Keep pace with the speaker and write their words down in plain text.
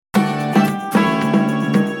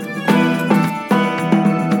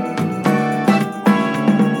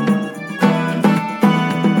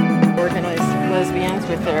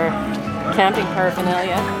camping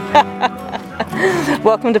paraphernalia.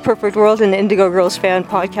 Welcome to Perfect World and Indigo Girls Fan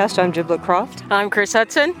Podcast. I'm Giblet Croft. I'm Chris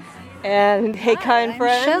Hudson. And hey, kind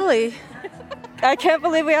friend. Shelley. I can't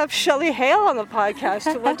believe we have Shelley Hale on the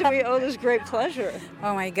podcast. What do we owe this great pleasure?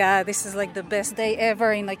 Oh my God, this is like the best day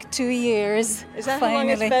ever in like 2 years. Is that how long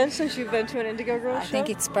it's been since you've been to an Indigo Girls show? I think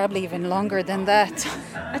it's probably even longer than that.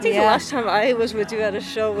 I think the last time I was with you at a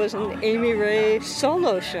show was an Amy Ray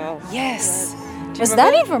solo show. Yes. Was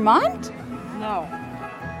that in Vermont? No.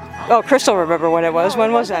 Oh, Crystal remember when it was.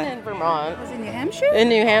 When was that? In Vermont. Was it in New Hampshire? In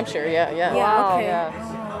New Hampshire, yeah. Wow, okay. Yeah.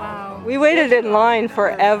 Oh, wow. We waited in line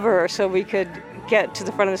forever so we could get to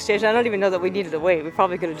the front of the stage. I don't even know that we needed to wait. We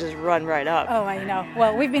probably could have just run right up. Oh, I know.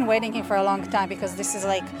 Well, we've been waiting here for a long time because this is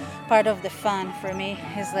like part of the fun for me.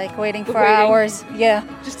 Is like waiting for hours. Yeah.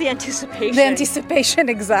 Just the anticipation. The anticipation,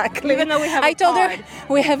 exactly. Even though we have I told her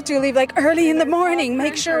we have to leave like early in the morning.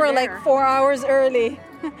 Make sure we're like 4 hours early.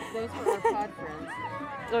 Those were our pod friends.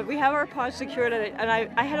 Look, we have our pod secured, and I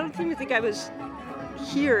don't even think I was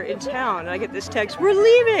here in town, and I get this text, we're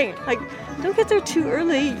leaving! Like, don't get there too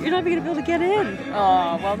early, you're not going to be able to get in.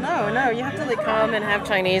 Oh, well, no, you have to like come and have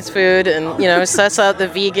Chinese food and, suss out the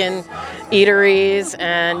vegan eateries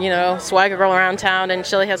and, swag around town, and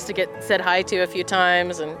Shelley has to get said hi to a few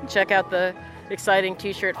times and check out the exciting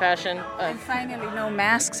t-shirt fashion. And finally no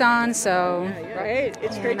masks on, so... Right?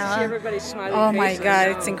 It's great to see everybody's smiling Oh faces. my God,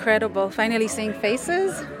 it's incredible. Finally seeing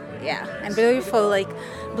faces. Yeah, and beautiful, like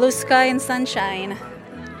blue sky and sunshine.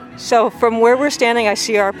 So from where we're standing, I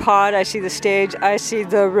see our pod, I see the stage, I see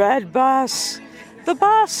the red bus. The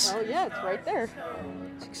bus! Oh yeah, it's right there.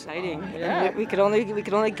 It's exciting. Yeah. And we could only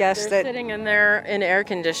guess They're that... sitting in there in air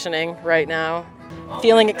conditioning right now.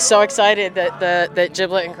 Feeling so excited that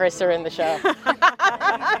Giblet and Chris are in the show.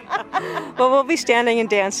 But we'll be standing and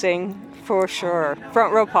dancing for sure.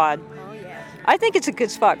 Front row pod. Oh yeah. I think it's a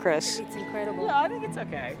good spot, Chris. It's incredible. I think it's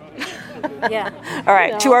okay. Yeah. All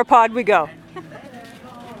right, to our pod we go.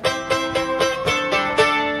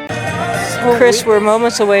 Chris, we're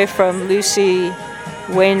moments away from Lucy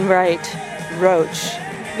Wainwright Roach.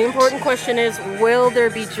 The important question is, will there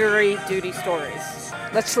be jury duty stories?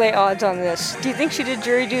 Let's lay odds on this. Do you think she did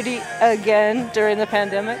jury duty again during the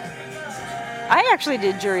pandemic? I actually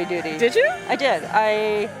did jury duty. Did you? I did.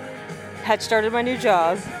 I had started my new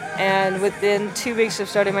job, and within 2 weeks of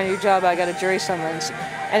starting my new job, I got a jury summons.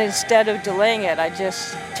 And instead of delaying it, I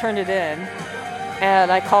just turned it in.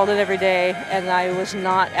 And I called it every day, and I was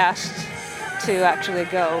not asked to actually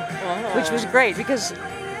go, which was great because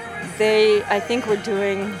I think, were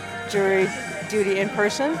doing jury duty in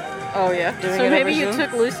person. Oh, yeah. So maybe you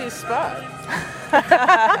took Lucy's spot.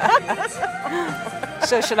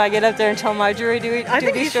 So should I get up there and tell my jury duty story? I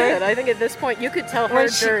think you should. I think at this point you could tell her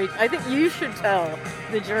jury. I think you should tell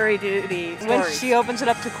the jury duty story. When she opens it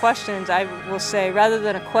up to questions, I will say, rather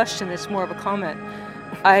than a question, it's more of a comment.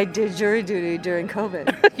 I did jury duty during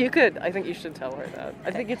COVID. You could. I think you should tell her that.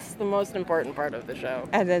 I think it's the most important part of the show.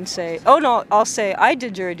 And then say, I'll say, I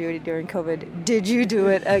did jury duty during COVID. Did you do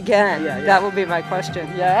it again? Yeah. That will be my question.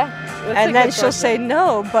 Yeah? And then she'll say,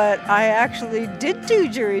 no, but I actually did do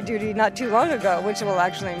jury duty not too long ago, which will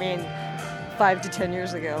actually mean 5 to 10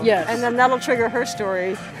 years ago. Yes. And then that'll trigger her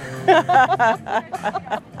story.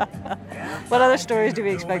 What other stories do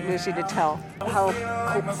we expect Lucy to tell? How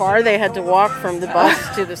far they had to walk from the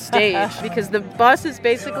bus to the stage, because the bus is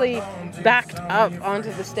basically backed up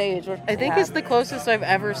onto the stage, which I think is the closest I've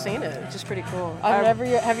ever seen it. Which is pretty cool. Have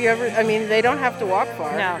you ever, I mean, they don't have to walk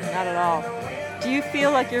far. No, not at all. Do you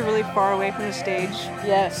feel like you're really far away from the stage?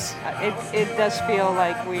 Yes. It does feel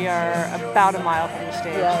like we are about a mile from the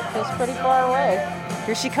stage. Yeah, it feels pretty far away.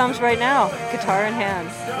 Here she comes right now, guitar in hand.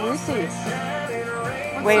 Lucy.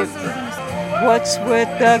 Wait, what's with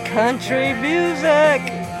the country music?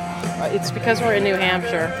 It's because we're in New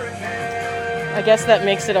Hampshire. I guess that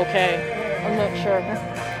makes it okay. I'm not sure.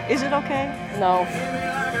 Is it okay? No.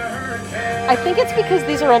 I think it's because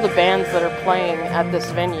these are all the bands that are playing at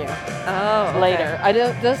this venue. Oh, okay. Later.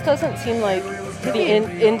 This doesn't seem like the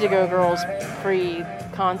Indigo Girls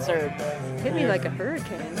pre-concert. Hit me like a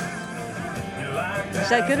hurricane. Is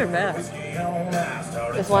that good or bad?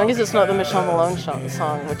 As long as it's not the Michelle Malone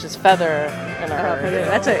song, which is Feather in a Hurry.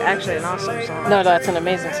 That's actually an awesome song. No, that's an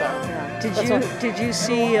amazing song. Yeah. Did you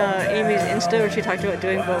see Amy's Insta where she talked about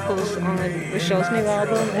doing vocals on Michelle's new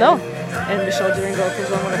album? No. And Michelle doing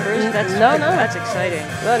vocals on one of hers? That's exciting.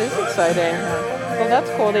 That is exciting. Well, that's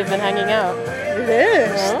cool. They've been hanging out. It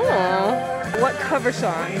is. Oh. What cover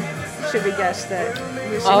song should we guess that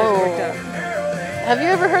Lucy has worked up? Have you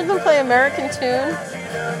ever heard them play American Tune?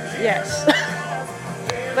 Yes.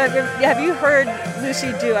 But have you heard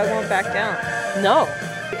Lucy do I Won't Back Down? No.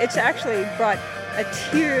 It's actually brought a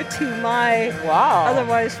tear to my Wow.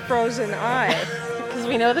 otherwise frozen eye. Because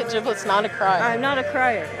we know that Giblet's not a crier. I'm not a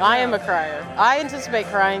crier. I am a crier. I anticipate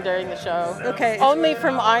crying during the show. Okay. Only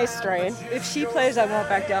from eye strain. If she plays, I won't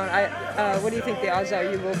back down. What do you think the odds are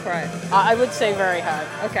you will cry? I would say very high.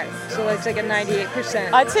 Okay, so it's like a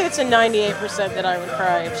 98%. I'd say it's a 98% that I would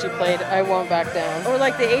cry if she played I Won't Back Down. Or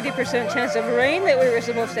like the 80% chance of rain that we were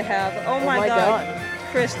supposed to have. Oh my God.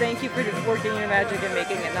 Chris, thank you for working your magic and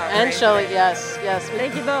making it not rain. And Shelley, yes.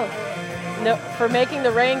 Thank you both. No, for making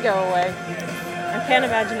the rain go away. I can't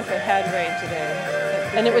imagine if it had rain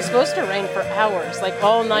today. And it was supposed to rain for hours, like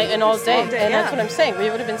all night and all day. All day, and yeah. that's what I'm saying. We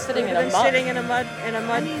would have been sitting in a mud. Sitting in a mud. I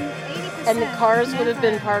mean, 80%. And the cars would have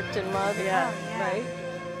been parked in mud. Yeah, yeah. right?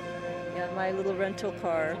 Yeah, my little rental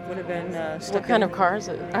car would have been stuck What kind of car is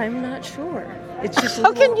it? I'm not sure. It's just a How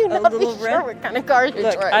little, can you not a be little sure what kind of car you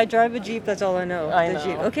Look, drive? I drive a Jeep, that's all I know. I The know.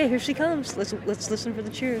 Jeep. Okay, here she comes. Let's listen for the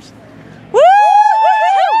cheers. Woo!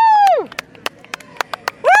 Woo!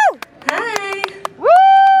 Hi.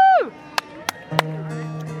 Woo!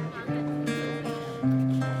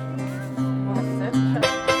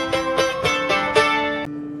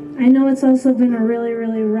 I know it's also been a really,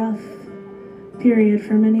 really rough period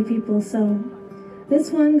for many people, so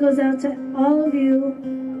this one goes out to all of you.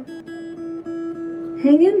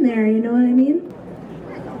 Hang in there, you know what I mean?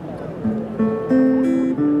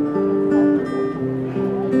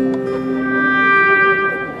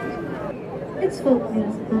 It's folk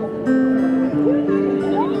music.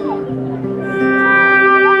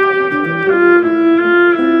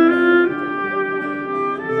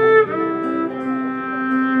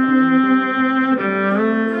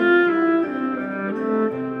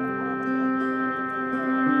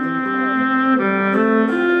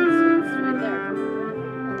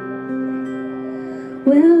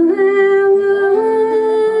 Well, I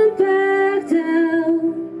won't back down.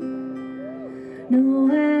 No,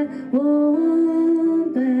 I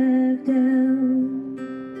won't back down.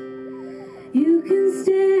 You can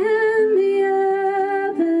stand me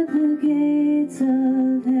up at the gates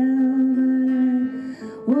of hell,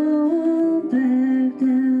 but I won't back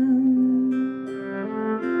down.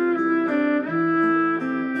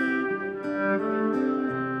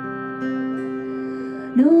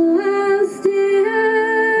 No, I'll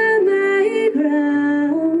stand my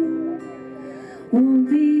ground, won't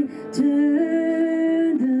be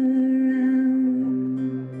turned around.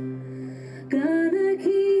 Gonna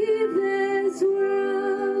keep this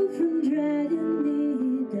world from dragging me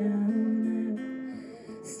down.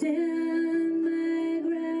 I'll stand my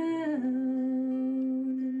ground, and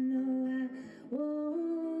no, I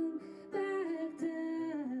won't back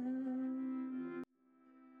down.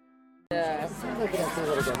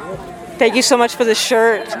 Thank you so much for the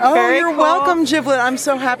shirt. Oh, Very you're cool. welcome, Giblet. I'm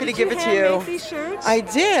so happy to give it to handmade you. these shirts? I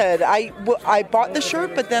did. I bought the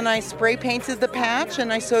shirt, but then I spray painted the patch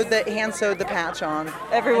and I hand sewed the patch on.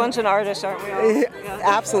 Everyone's an artist, aren't we all?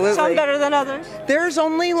 Absolutely. Some better than others. There's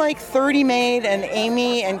only like 30 made, and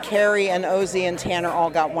Amy and Carrie and Ozzy and Tanner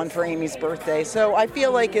all got one for Amy's birthday. So I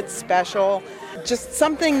feel like it's special. Just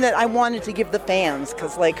something that I wanted to give the fans,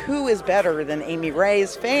 because like who is better than Amy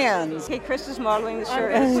Ray's fans? Okay, Chris is modeling the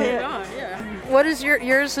shirt. Let's see it. What is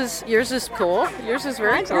yours is cool. Yours is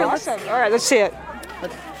very cool. Awesome. All right, let's see it.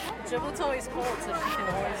 Giblet's always cold, so she can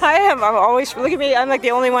always. I am. I'm always. Look at me. I'm like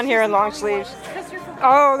the only one here in long sleeves.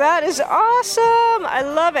 Oh, that is awesome! I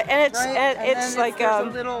love it, and it's Right? and And it's then like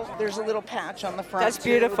there's a little patch on the front. That's too,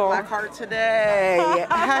 beautiful. Black Heart Today.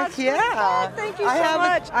 Heck yeah! Thank you I so have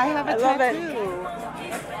much. I have a I love it. tattoo.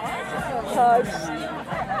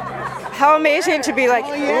 how amazing to be like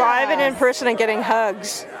Oh, yeah. live and in person and getting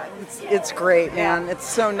hugs. It's great, man. It's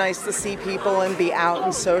so nice to see people and be out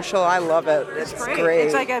and social. I love it. It's great.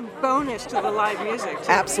 It's like a bonus to the live music.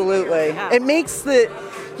 Too. Absolutely. Yeah. It makes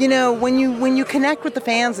when you connect with the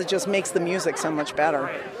fans, it just makes the music so much better.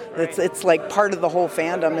 It's like part of the whole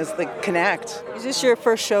fandom is the connect. Is this your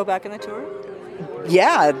first show back in the tour?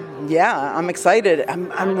 Yeah, I'm excited.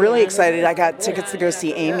 I'm really excited. I got tickets to go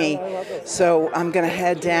see Amy, so I'm gonna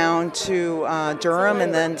head down to Durham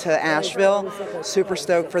and then to Asheville. Super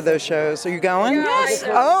stoked for those shows. Are you going? Yes.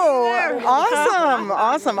 Oh,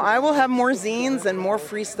 awesome! I will have more zines and more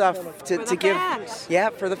free stuff to the give. fans.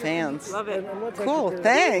 Yeah, for the fans. Love it. Cool.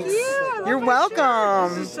 Thanks. Yeah, I love You're my welcome.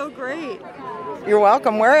 shirt. This is so great. You're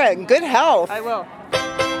welcome. Wear it in good health. I will.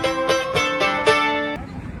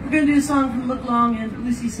 We're gonna do a song from Look Long, and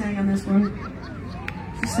Lucy sang on this one.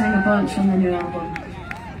 She sang a bunch on the new album.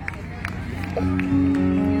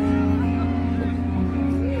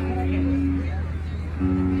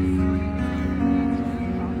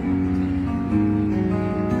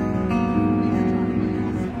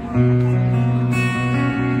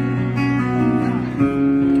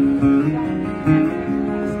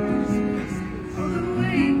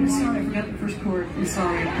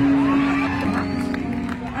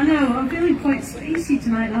 AC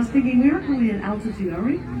tonight, and I was thinking we aren't really at altitude, are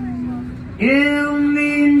we? Yeah,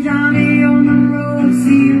 me and Johnny on the road,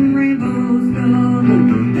 seeing rainbows double,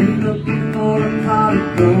 and looking for a pot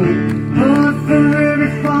of gold. North the river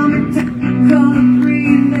from it, color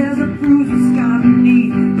green, there's a bruised sky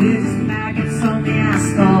beneath. There's maggots on the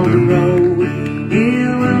asphalt road.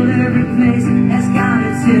 Yeah, well, every place has got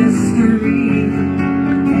its history,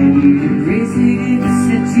 and you can race it to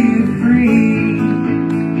set you free.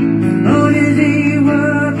 Oh, did he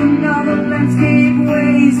work another landscape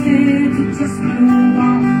wasted to just move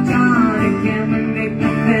on? Johnny, can we make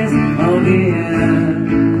the best of it?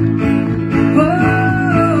 Oh,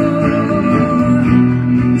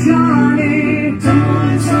 Johnny,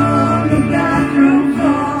 someone's on the bathroom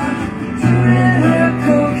floor doing her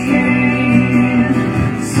cocaine.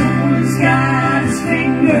 Someone's got his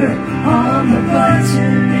finger on the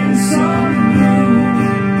button in some room.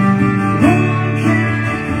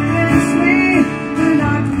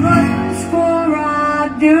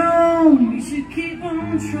 We should keep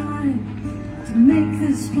on trying to make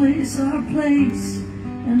this place our place,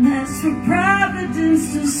 and that's for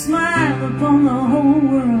Providence to smile upon the whole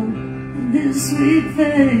world with this sweet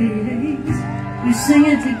face. We sing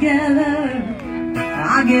it together.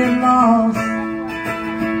 I get lost,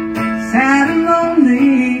 sad and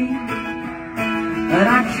lonely, but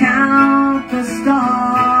I count the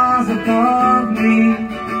stars above me,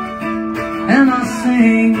 and I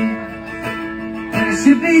sing. I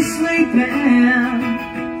should be sleeping,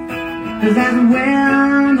 'cause that's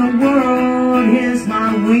when the world hears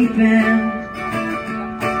my weeping.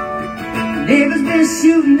 Neighbors been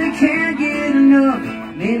shooting, they can't get enough.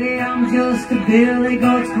 Maybe I'm just a billy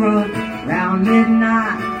goat's gruff. Round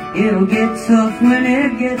midnight, it'll get tough when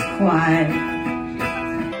it gets quiet.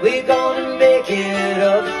 We're gonna make it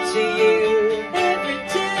up to you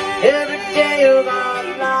every day of our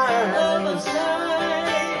lives.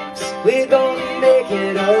 We're gonna make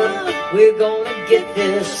it up, we're gonna get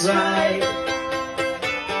this right.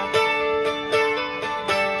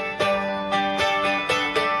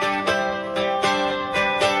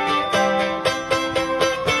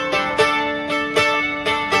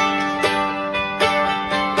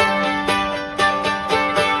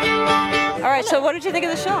 All right, so what did you think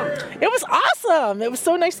of the show? It was awesome. It was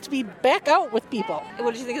so nice to be back out with people.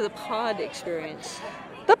 What did you think of the pod experience?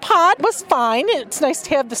 The pod was fine. It's nice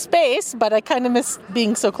to have the space, but I kind of miss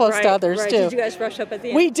being so close to others, too. Did you guys rush up at the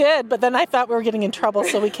end? We did, but then I thought we were getting in trouble,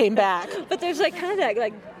 so we came back. But there's like kind of that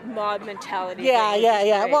like mob mentality. Yeah.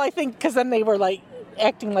 Right? Well, I think because then they were like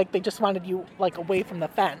acting like they just wanted you like away from the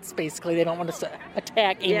fence. Basically, they don't want us to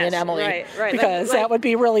attack Amy and Emily, right. because that would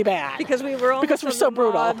be really bad. Because we were because we're so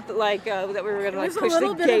brutal. Mob, like that we were going to like push a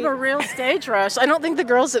little the bit gate. of a real stage rush. I don't think the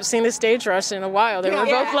girls have seen a stage rush in a while. They were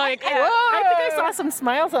both like, I think I saw some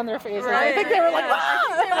smiles on their faces. Right. I think they were like,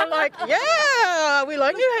 They were like, yeah, we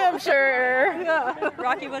like New Hampshire.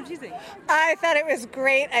 Rocky, what did you think? I thought it was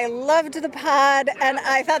great. I loved the pod, and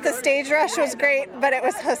I thought the stage rush was great, but it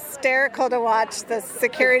was hysterical to watch the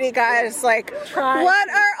security guys like, what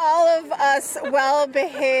are all of us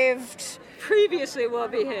well-behaved, previously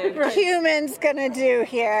well-behaved humans gonna do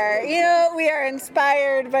here? You know, we are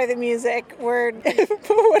inspired by the music. What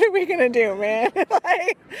are we gonna do, man?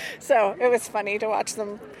 So it was funny to watch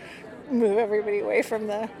them move everybody away from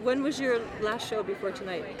the... When was your last show before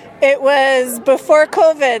tonight? It was before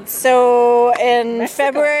COVID, so in Mexico.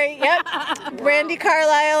 February, yep. Brandy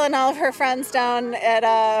Carlisle and all of her friends down at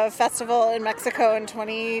a festival in Mexico in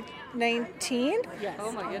 2019. Yes.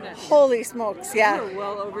 Oh my goodness. Holy smokes, yeah. You're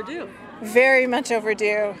well overdue. Very much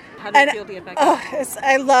overdue. How do you feel to get back?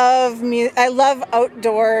 I love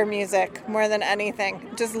outdoor music more than anything.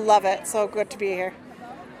 Just love it. So good to be here.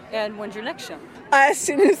 And when's your next show? As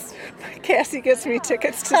soon as Cassie gets me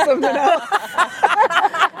tickets to something else.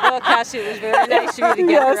 Well, Cassie, it was very nice of you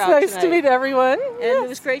to get her out nice tonight. to meet everyone. And it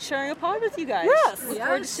was great sharing a pod with you guys. Yes. Look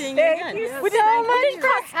forward to seeing you Thank again. you Yes. so much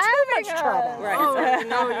for having us. trouble. Right. Oh,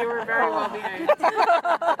 no, you were very well behaved.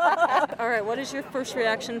 All right, what is your first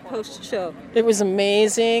reaction post-show? It was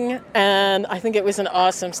amazing, and I think it was an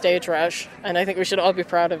awesome stage rush, and I think we should all be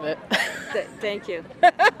proud of it. Thank you.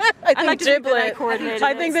 I think like to think that I Giblet. coordinated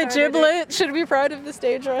I think it, that Giblet should be proud of the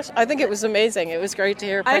stage rush. I think it was amazing. It was great to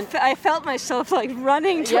hear. I felt myself like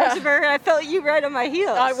running towards her, and I felt you right on my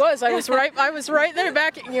heels. I was right there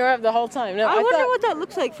backing you up the whole time. No, I wonder thought, what that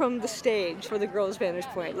looks like from the stage, for the girls' vantage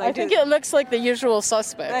point. Like, I think it looks like the usual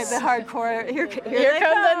suspects. like the hardcore. Here Here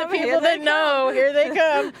come the people that know. Here they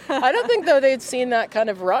come. I don't think though they'd seen that kind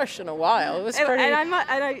of rush in a while. It was pretty. And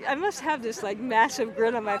I must have this like massive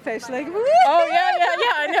grin on my face, like, woo! Oh yeah.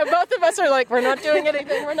 I know. Both of us are like, we're not doing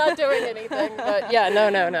anything. But yeah,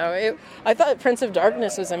 no. I thought Prince of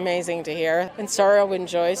Darkness was amazing to hear, and Sorrow and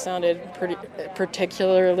Joy sounded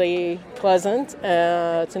particularly pleasant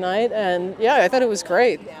tonight. And yeah, I thought it was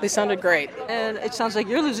great. They sounded great. And it sounds like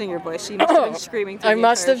you're losing your voice. So you must have been screaming. Through I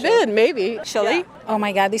must have show. been, maybe. Shelley? Yeah. Oh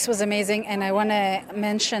my God, this was amazing. And I want to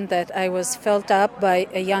mention that I was filled up by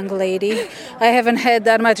a young lady. I haven't had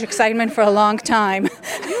that much excitement for a long time.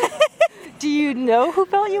 Do you know who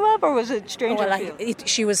felt you up, or was it strange?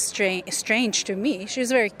 She was strange to me. She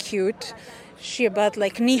was very cute. She about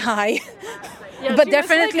like knee high. Yeah, but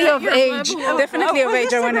definitely of age. Definitely of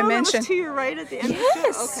age, I want to mention. Was to your right at the end.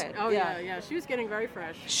 Yes. Okay. Oh yeah. She was getting very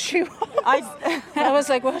fresh. She was. I was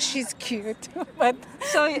like, well, she's cute, but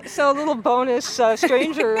so a little bonus,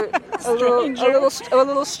 stranger, a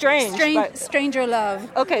little strange. Stranger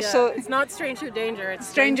love. Okay, Yeah, so it's not stranger danger. It's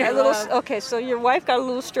stranger love. Okay, so your wife got a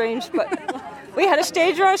little strange, but we had a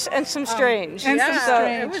stage rush and some strange. And some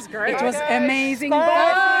strange. It was great. It was amazing.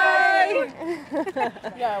 Bye.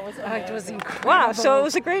 Yeah, it was incredible. Wow, so it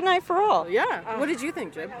was a great night for all. Yeah. What did you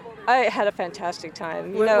think, Jim? I had a fantastic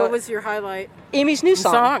time. What was your highlight? Amy's new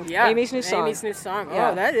song. Yeah. Amy's new song.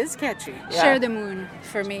 Yeah. Oh, that is catchy. Yeah. Share the Moon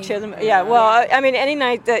for me. Yeah, well, I mean, any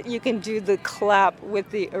night that you can do the clap with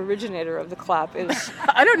the originator of the clap is...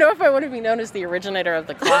 I don't know if I want to be known as the originator of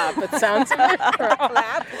the clap. It sounds clap.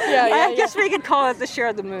 I guess we could call it the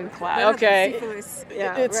Share the Moon clap. Okay.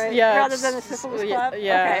 Yeah, It's, right? yeah, Rather than the syphilis clap?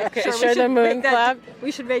 Yeah, okay. Sure, Share the Moon clap.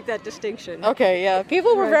 We should make that distinction. Okay, yeah.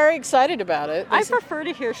 People were very excited about it. I prefer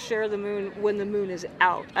to hear Share the Moon when the moon is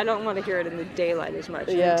out. I don't want to hear it in the daylight as much.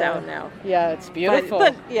 Yeah. It's out now. Yeah, it's beautiful.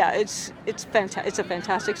 But yeah, it's fantastic. It's a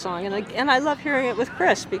fantastic song, and I love hearing it with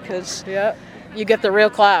Chris because yeah, you get the real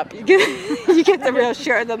clap. you get the real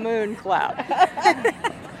Share the Moon clap.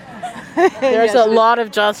 There's a lot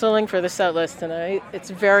of jostling for the set list tonight. It's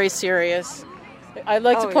very serious. I'd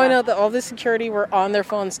like to point out that all the security were on their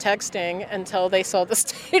phones texting until they saw the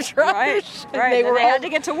stage rush. Right. They had to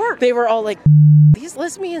get to work. They were all like, these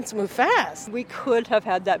lesbians move fast. We could have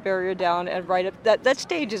had that barrier down and right up. That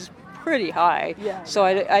stage is pretty high. Yeah. So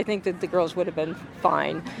I think that the girls would have been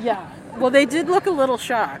fine. Yeah. Well, they did look a little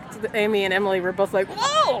shocked. Amy and Emily were both like,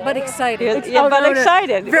 whoa! But excited.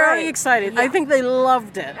 Excited. Very excited. Yeah. I think they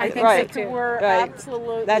loved it. I think they were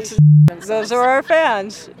absolutely... Those are our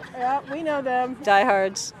fans. Yeah, we know them.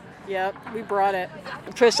 Diehards. Yep, we brought it.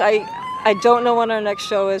 Chris, I don't know when our next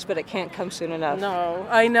show is, but it can't come soon enough. No,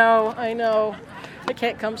 I know. It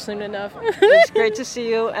can't come soon enough. It's great to see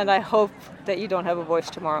you, and I hope that you don't have a voice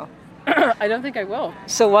tomorrow. I don't think I will.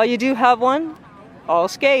 So while you do have one, all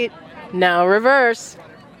skate. Now reverse.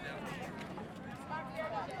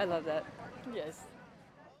 I love that. Yes.